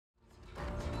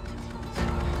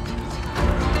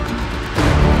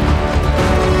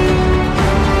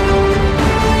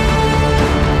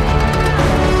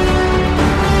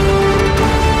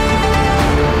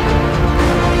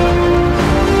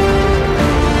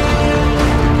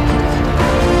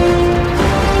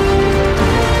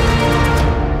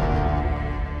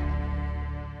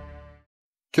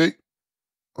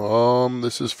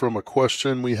This is from a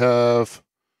question we have.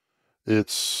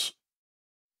 It's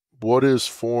what is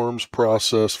Form's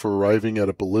process for arriving at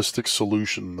a ballistic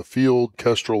solution in the field,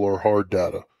 Kestrel, or hard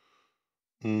data?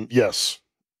 Yes.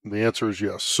 The answer is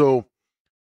yes. So,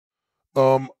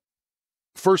 um,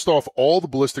 first off, all the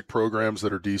ballistic programs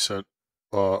that are decent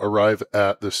arrive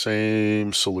at the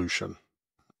same solution.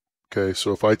 Okay,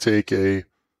 so if I take a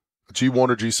G1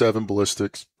 or G7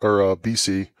 ballistics or a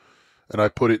BC and I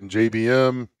put it in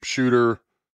JBM, shooter,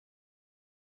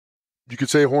 you could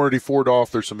say Hornady, Ford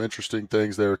off. There's some interesting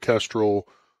things there. Kestrel,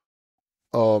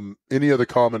 any of the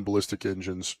common ballistic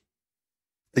engines.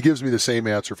 It gives me the same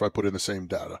answer if I put in the same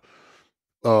data.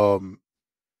 Um,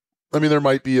 I mean, there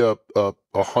might be a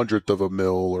hundredth of a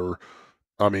mil, or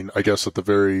I mean, I guess at the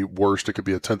very worst, it could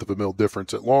be a tenth of a mil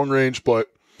difference at long range. But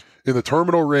in the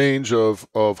terminal range of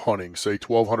hunting, say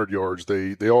 1,200 yards,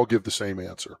 they all give the same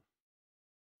answer.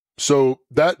 So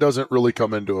that doesn't really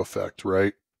come into effect,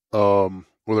 right?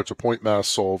 Whether it's a point mass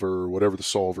solver or whatever the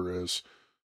solver is,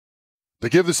 they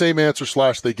give the same answer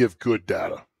 / they give good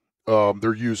data.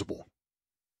 They're usable.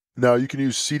 Now you can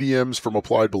use CDMs from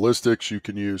Applied Ballistics. You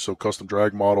can use custom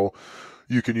drag model.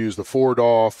 You can use the Ford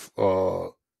off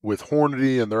with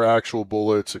Hornady and their actual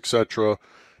bullets, etc.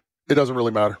 It doesn't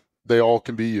really matter. They all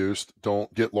can be used.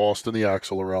 Don't get lost in the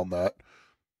axle around that.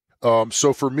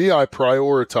 So for me, I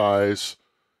prioritize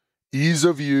ease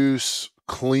of use,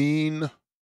 clean,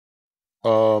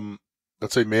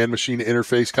 let's say man-machine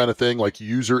interface kind of thing, like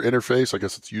user interface. I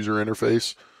guess it's user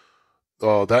interface.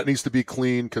 That needs to be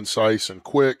clean, concise, and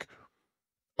quick.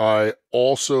 I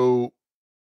also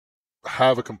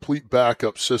have a complete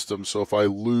backup system, so if I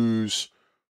lose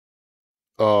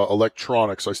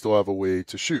electronics, I still have a way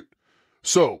to shoot.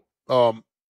 So, kind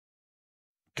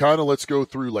of let's go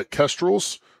through like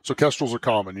Kestrels. So Kestrels are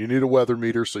common. You need a weather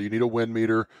meter, so you need a wind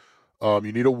meter.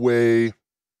 You need a way.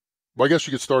 Well, I guess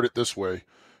you could start it this way: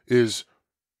 is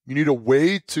you need a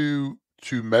way to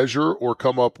measure or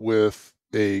come up with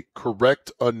a correct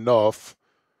enough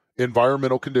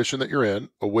environmental condition that you're in,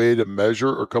 a way to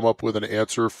measure or come up with an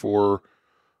answer for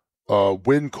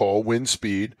wind call, wind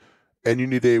speed, and you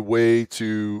need a way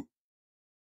to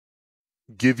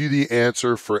give you the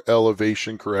answer for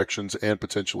elevation corrections and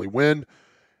potentially wind,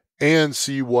 and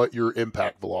see what your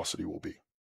impact velocity will be.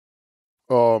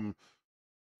 And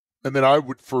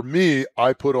then for me,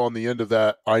 I put on the end of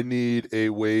that, I need a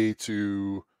way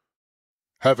to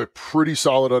have a pretty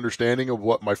solid understanding of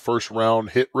what my first round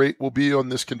hit rate will be on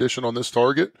this condition on this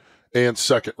target and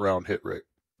second round hit rate.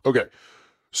 Okay,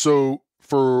 so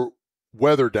for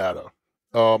weather data,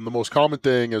 the most common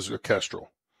thing is a Kestrel,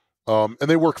 and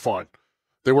they work fine.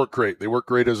 They work great. They work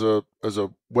great as a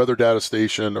weather data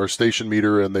station or station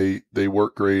meter, and they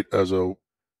work great as a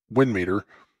wind meter.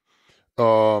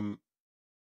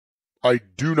 I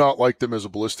do not like them as a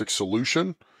ballistic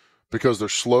solution because they're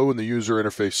slow and the user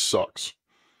interface sucks.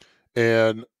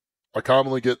 And I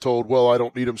commonly get told, well, I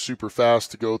don't need them super fast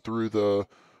to go through the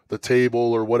table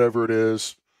or whatever it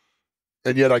is.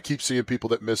 And yet I keep seeing people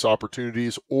that miss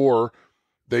opportunities, or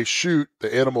they shoot,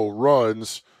 the animal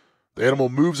runs, the animal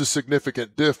moves a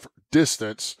significant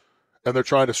distance, and they're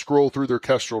trying to scroll through their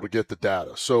Kestrel to get the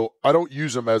data. So I don't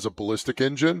use them as a ballistic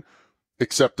engine,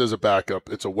 except as a backup.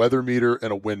 It's a weather meter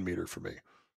and a wind meter for me.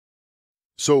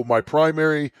 So my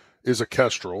primary is a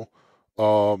Kestrel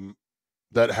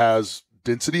that has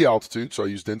density altitude. So I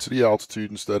use density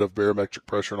altitude instead of barometric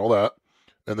pressure and all that.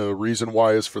 And then the reason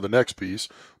why is for the next piece.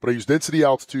 But I use density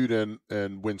altitude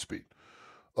and wind speed.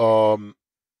 The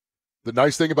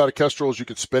nice thing about a Kestrel is you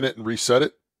can spin it and reset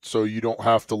it. So you don't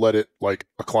have to let it like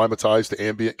acclimatize to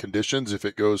ambient conditions if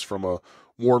it goes from a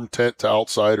warm tent to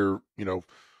outside, or,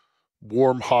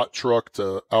 warm, hot truck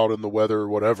to out in the weather or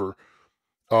whatever.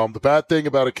 The bad thing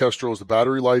about a Kestrel is the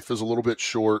battery life is a little bit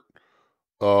short.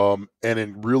 And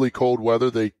in really cold weather,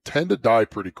 they tend to die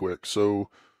pretty quick. So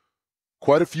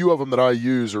quite a few of them that I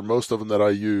use, or most of them that I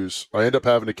use, I end up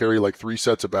having to carry like 3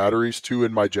 sets of batteries, 2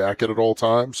 in my jacket at all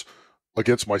times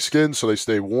against my skin so they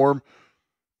stay warm,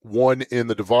 1 in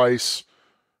the device,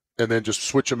 and then just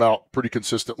switch them out pretty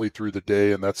consistently through the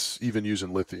day. And that's even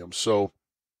using lithium. So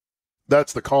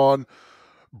that's the con.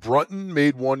 Brunton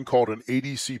made one called an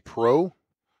ADC Pro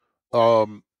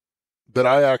that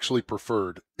I actually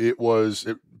preferred. It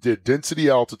did density,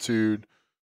 altitude,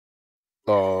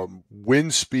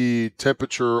 wind speed,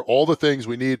 temperature, all the things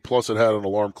we need, plus it had an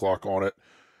alarm clock on it.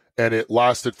 And it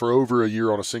lasted for over a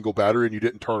year on a single battery, and you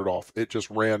didn't turn it off. It just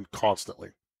ran constantly.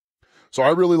 So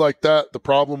I really liked that. The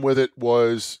problem with it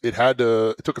was it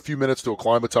took a few minutes to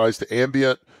acclimatize to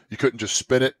ambient. You couldn't just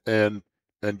spin it and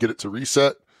get it to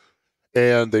reset.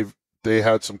 And they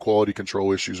had some quality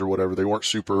control issues or whatever. They weren't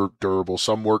super durable.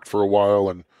 Some worked for a while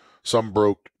and some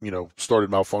broke,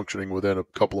 started malfunctioning within a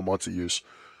couple of months of use.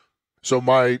 So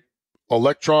my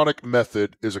electronic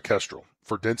method is a Kestrel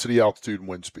for density, altitude, and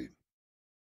wind speed.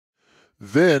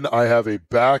 Then I have a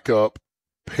backup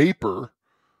paper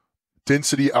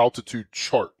density altitude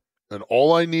chart. And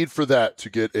all I need for that to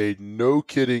get a no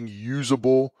kidding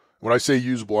usable, when I say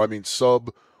usable, I mean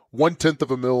sub 1/10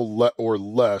 of a mil or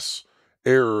less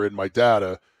error in my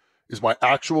data, is my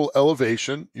actual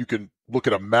elevation. You can look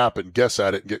at a map and guess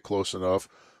at it and get close enough,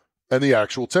 and the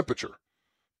actual temperature.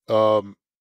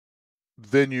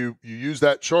 Then you use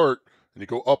that chart and you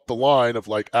go up the line of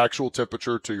like actual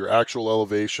temperature to your actual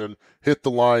elevation, hit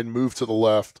the line, move to the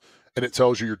left, and it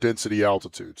tells you your density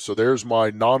altitude. So there's my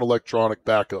non-electronic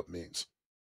backup means.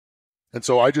 And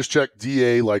so I just check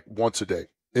DA like once a day,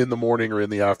 in the morning or in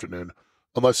the afternoon,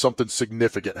 unless something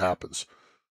significant happens.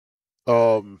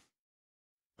 So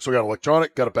I got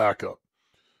electronic, got a backup.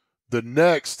 The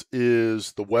next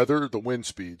is the weather, the wind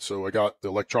speed. So I got the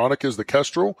electronic is the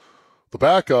Kestrel. The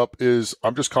backup is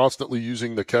I'm just constantly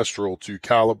using the Kestrel to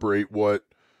calibrate what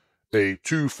a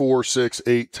 2, 4, 6,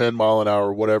 8, 10 mile an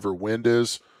hour, whatever wind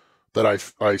is that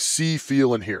I see,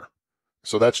 feel, and hear.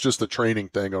 So that's just a training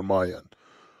thing on my end.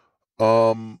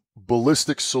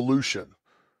 Ballistic solution.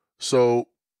 So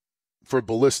for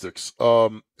ballistics,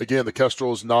 again, the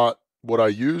Kestrel is not what I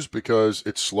use because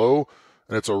it's slow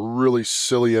and it's a really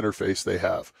silly interface they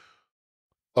have.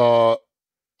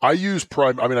 I use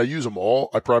I use them all.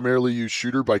 I primarily use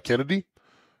Shooter by Kennedy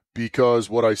because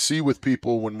what I see with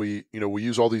people when we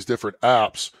use all these different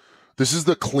apps, this is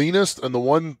the cleanest and the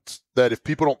one that if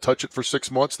people don't touch it for 6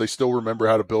 months, they still remember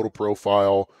how to build a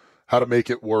profile, how to make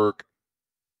it work.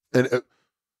 And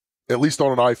at least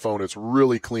on an iPhone, it's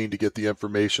really clean to get the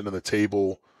information in the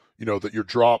table, that your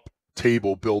drop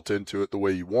table built into it the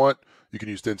way you want. You can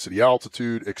use density,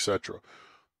 altitude, etc.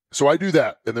 So I do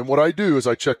that. And then what I do is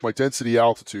I check my density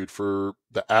altitude for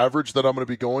the average that I'm going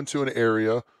to be going to an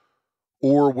area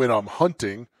or when I'm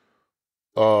hunting.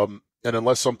 And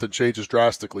unless something changes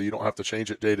drastically, you don't have to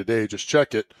change it day to day, just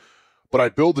check it. But I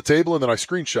build the table and then I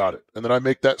screenshot it. And then I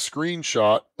make that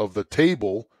screenshot of the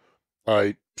table.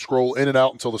 I scroll in and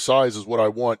out until the size is what I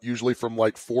want, usually from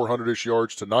like 400-ish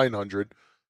yards to 900.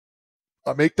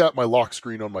 I make that my lock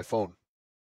screen on my phone.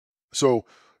 So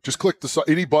just click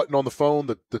any button on the phone,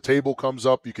 the table comes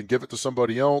up. You can give it to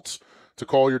somebody else to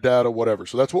call your data, whatever.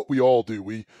 So that's what we all do.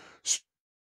 We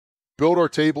build our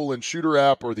table in Shooter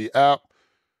app or the app.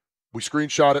 We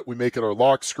screenshot it. We make it our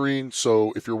lock screen.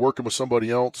 So if you're working with somebody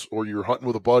else or you're hunting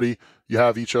with a buddy, you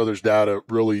have each other's data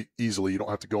really easily. You don't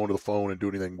have to go into the phone and do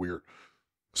anything weird.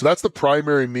 So that's the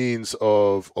primary means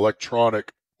of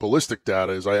electronic ballistic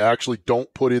data is I actually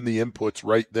don't put in the inputs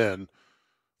right then.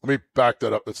 Let me back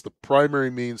that up. That's the primary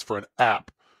means for an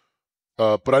app.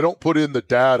 But I don't put in the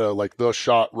data like the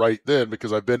shot right then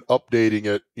because I've been updating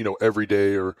it, every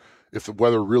day, or if the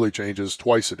weather really changes,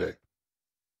 twice a day.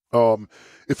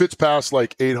 If it's past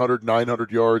like 800,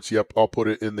 900 yards, yep, I'll put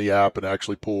it in the app and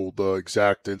actually pull the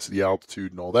exact density,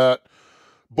 altitude, and all that.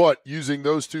 But using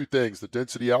those two things, the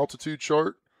density altitude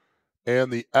chart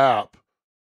and the app,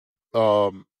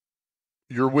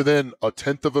 you're within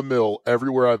 1/10 of a mil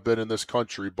everywhere I've been in this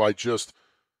country by just,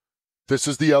 this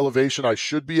is the elevation I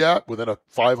should be at within a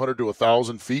 500 to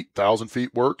 1,000 feet. 1,000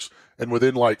 feet works. And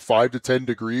within like 5 to 10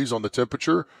 degrees on the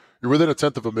temperature, you're within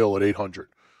 1/10 of a mil at 800.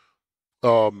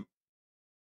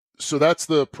 So that's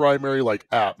the primary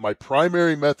app. My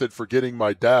primary method for getting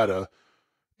my data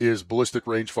is ballistic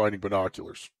range-finding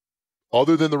binoculars.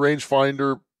 Other than the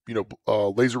rangefinder,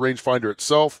 laser rangefinder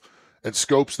itself and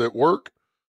scopes that work,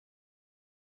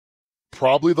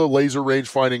 probably the laser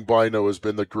range-finding bino has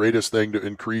been the greatest thing to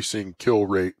increasing kill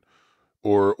rate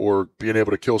or being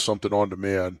able to kill something on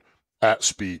demand at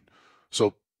speed.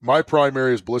 So my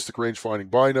primary is ballistic range-finding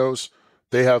binos.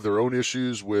 They have their own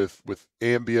issues with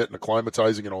ambient and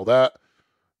acclimatizing and all that.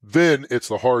 Then it's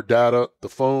the hard data, the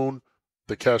phone,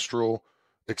 the Kestrel,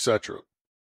 etc.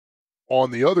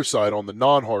 On the other side, on the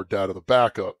non-hard data, the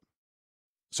backup.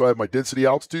 So I have my density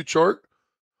altitude chart.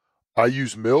 I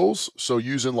use mils, so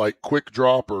using like quick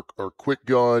drop or quick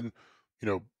gun,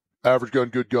 average gun,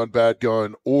 good gun, bad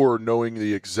gun, or knowing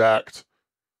the exact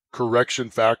correction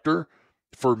factor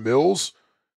for mils.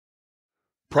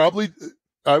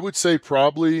 I would say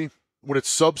probably when it's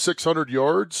sub 600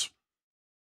 yards,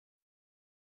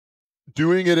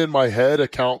 doing it in my head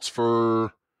accounts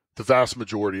for the vast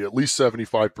majority, at least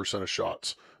 75% of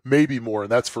shots, maybe more.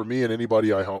 And that's for me and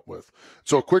anybody I hunt with.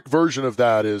 So a quick version of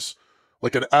that is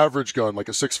like an average gun, like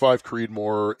a 6.5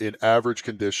 Creedmoor in average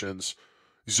conditions,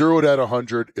 0 it at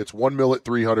 100, it's 1 mil at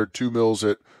 300, 2 mils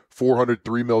at 400,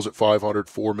 3 mils at 500,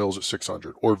 4 mils at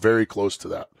 600, or very close to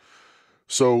that.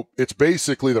 So it's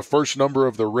basically the first number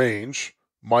of the range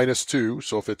minus 2.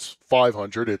 So if it's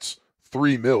 500, it's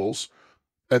 3 mils.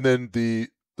 And then the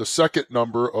second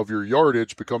number of your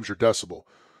yardage becomes your decibel.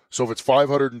 So if it's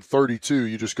 532,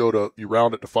 you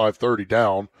round it to 530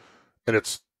 down, and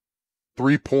it's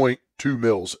 3.2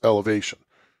 mils elevation.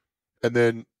 And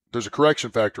then there's a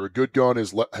correction factor. A good gun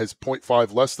has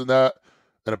 0.5 less than that,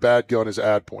 and a bad gun is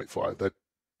add 0.5. That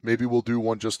maybe we'll do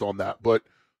one just on that. But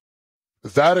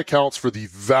that accounts for the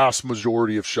vast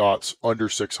majority of shots under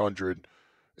 600,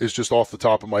 is just off the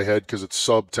top of my head because it's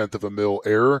sub 10th of a mil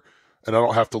error, and I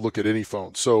don't have to look at any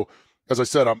phone. So as I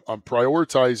said, I'm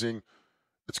prioritizing.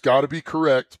 It's got to be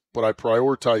correct, but I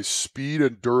prioritize speed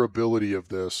and durability of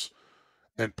this.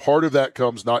 And part of that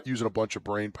comes not using a bunch of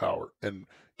brain power and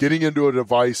getting into a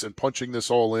device and punching this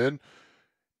all in.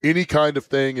 Any kind of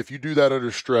thing, if you do that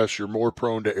under stress, you're more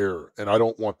prone to error, and I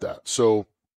don't want that. So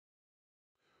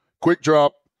quick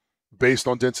drop based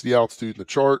on density altitude in the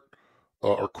chart,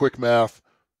 or quick math,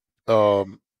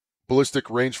 ballistic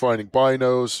range finding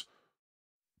binos,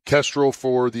 Kestrel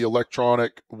for the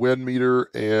electronic wind meter,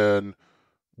 and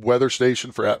weather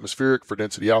station for atmospheric for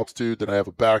density altitude. Then I have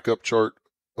a backup chart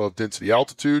of density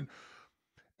altitude.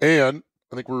 And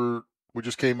I think we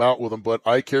just came out with them, but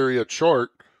I carry a chart,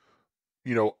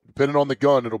 depending on the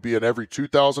gun, it'll be in every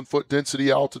 2,000 foot density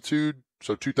altitude.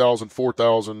 So 2,000,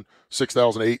 4,000,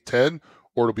 6,000, 8, 10,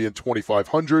 or it'll be in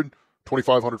 2,500,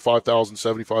 2,500, 5,000,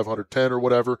 7,500, 10, or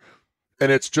whatever.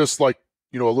 And it's just like,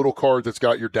 a little card that's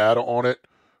got your data on it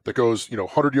that goes,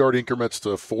 100-yard increments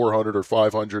to 400 or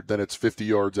 500, then it's 50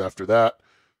 yards after that.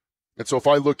 And so if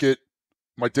I look at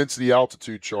my density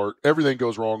altitude chart, everything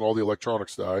goes wrong, all the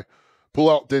electronics die. Pull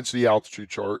out density altitude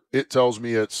chart, it tells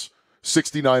me it's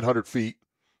 6,900 feet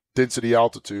density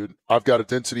altitude. I've got a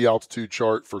density altitude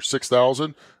chart for 6,000,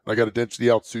 and I got a density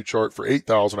altitude chart for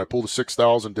 8,000. I pulled a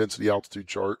 6,000 density altitude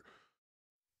chart.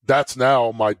 That's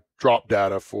now my drop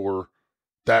data for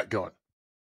that gun.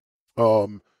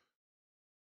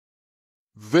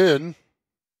 Then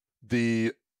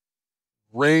the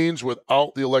range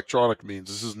without the electronic means.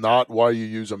 This is not why you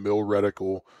use a mil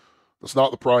reticle. That's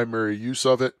not the primary use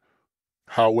of it.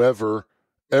 However,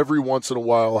 every once in a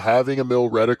while, having a mil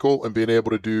reticle and being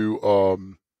able to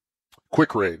do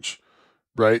quick range,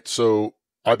 right? So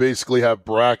I basically have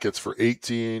brackets for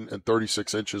 18 and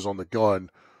 36 inches on the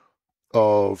gun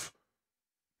of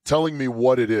telling me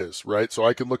what it is, right? So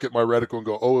I can look at my reticle and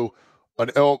go, oh, an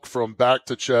elk from back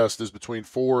to chest is between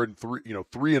 3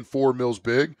 and 4 mils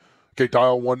big. Okay,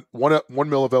 dial one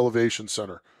mil of elevation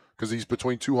center because he's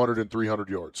between 200 and 300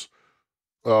 yards.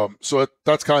 So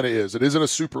that's kind of is. It isn't a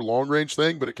super long range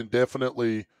thing, but it can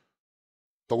definitely.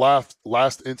 The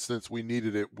last instance we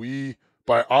needed it, we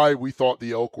thought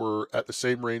the elk were at the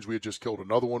same range. We had just killed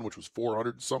another one, which was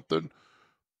 400 and something.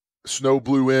 Snow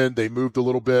blew in. They moved a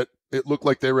little bit. It looked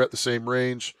like they were at the same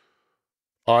range.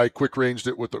 I quick milled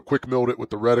it with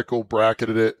the reticle,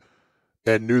 bracketed it,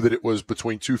 and knew that it was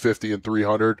between 250 and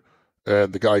 300.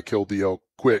 And the guy killed the elk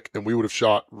quick, and we would have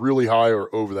shot really high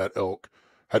or over that elk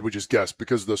had we just guessed,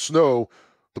 because the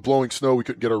blowing snow, we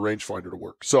couldn't get our rangefinder to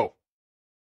work. So,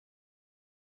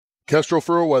 Kestrel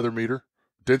for a weather meter,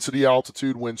 density,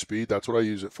 altitude, wind speed, that's what I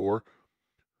use it for.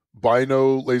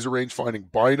 Bino, laser range finding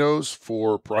binos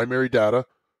for primary data.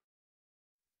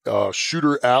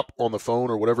 Shooter app on the phone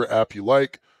or whatever app you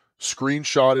like.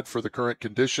 Screenshotted for the current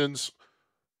conditions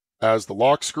as the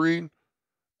lock screen.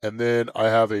 And then I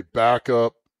have a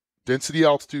backup density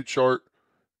altitude chart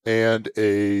and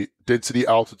a density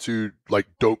altitude like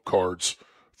dope cards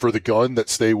for the gun that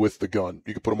stay with the gun.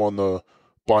 You can put them on the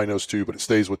binos too, but it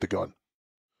stays with the gun.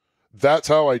 That's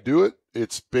how I do it.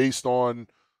 It's based on,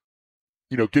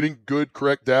 getting good,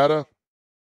 correct data,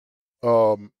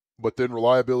 but then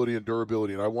reliability and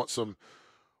durability. And I want some,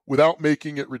 without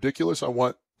making it ridiculous, I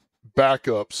want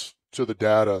backups to the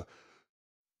data.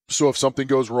 So if something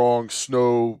goes wrong,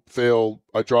 snow failed,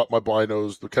 I drop my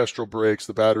binos, the Kestrel breaks,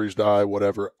 the batteries die,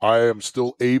 whatever, I am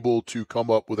still able to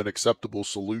come up with an acceptable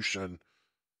solution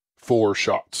for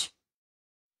shots.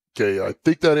 Okay, I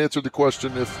think that answered the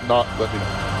question. If not, let me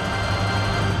know.